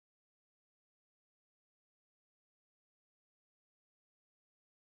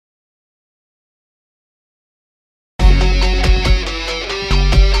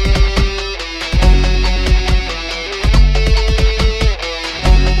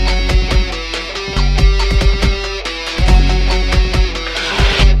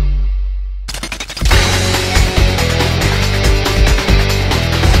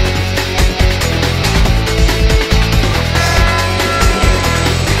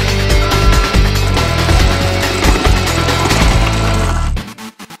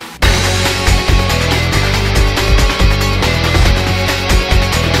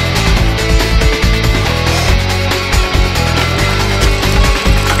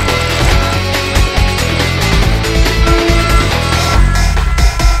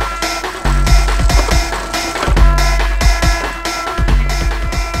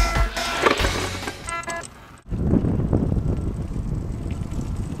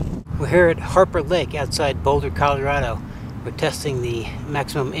We're here at Harper Lake outside Boulder, Colorado. We're testing the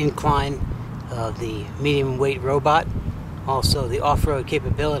maximum incline of the medium weight robot, also the off-road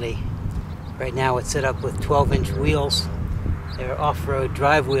capability. Right now it's set up with 12-inch wheels. They're off-road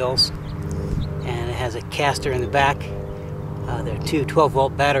drive wheels, and it has a caster in the back. There are two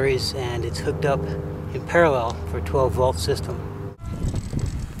 12-volt batteries, and it's hooked up in parallel for a 12-volt system.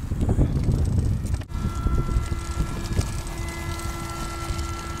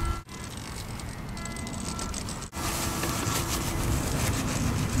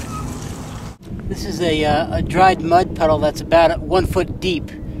 This is a dried mud puddle that's about 1 foot deep,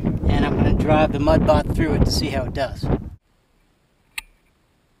 and I'm going to drive the mud bot through it to see how it does.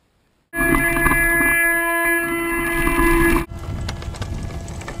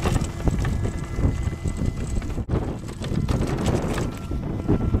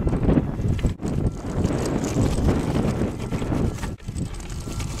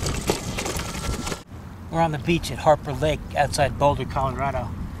 We're on the beach at Harper Lake outside Boulder, Colorado,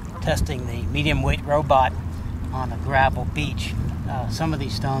 testing the medium weight robot on a gravel beach. Some of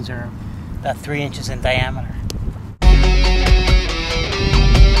these stones are about 3 inches in diameter.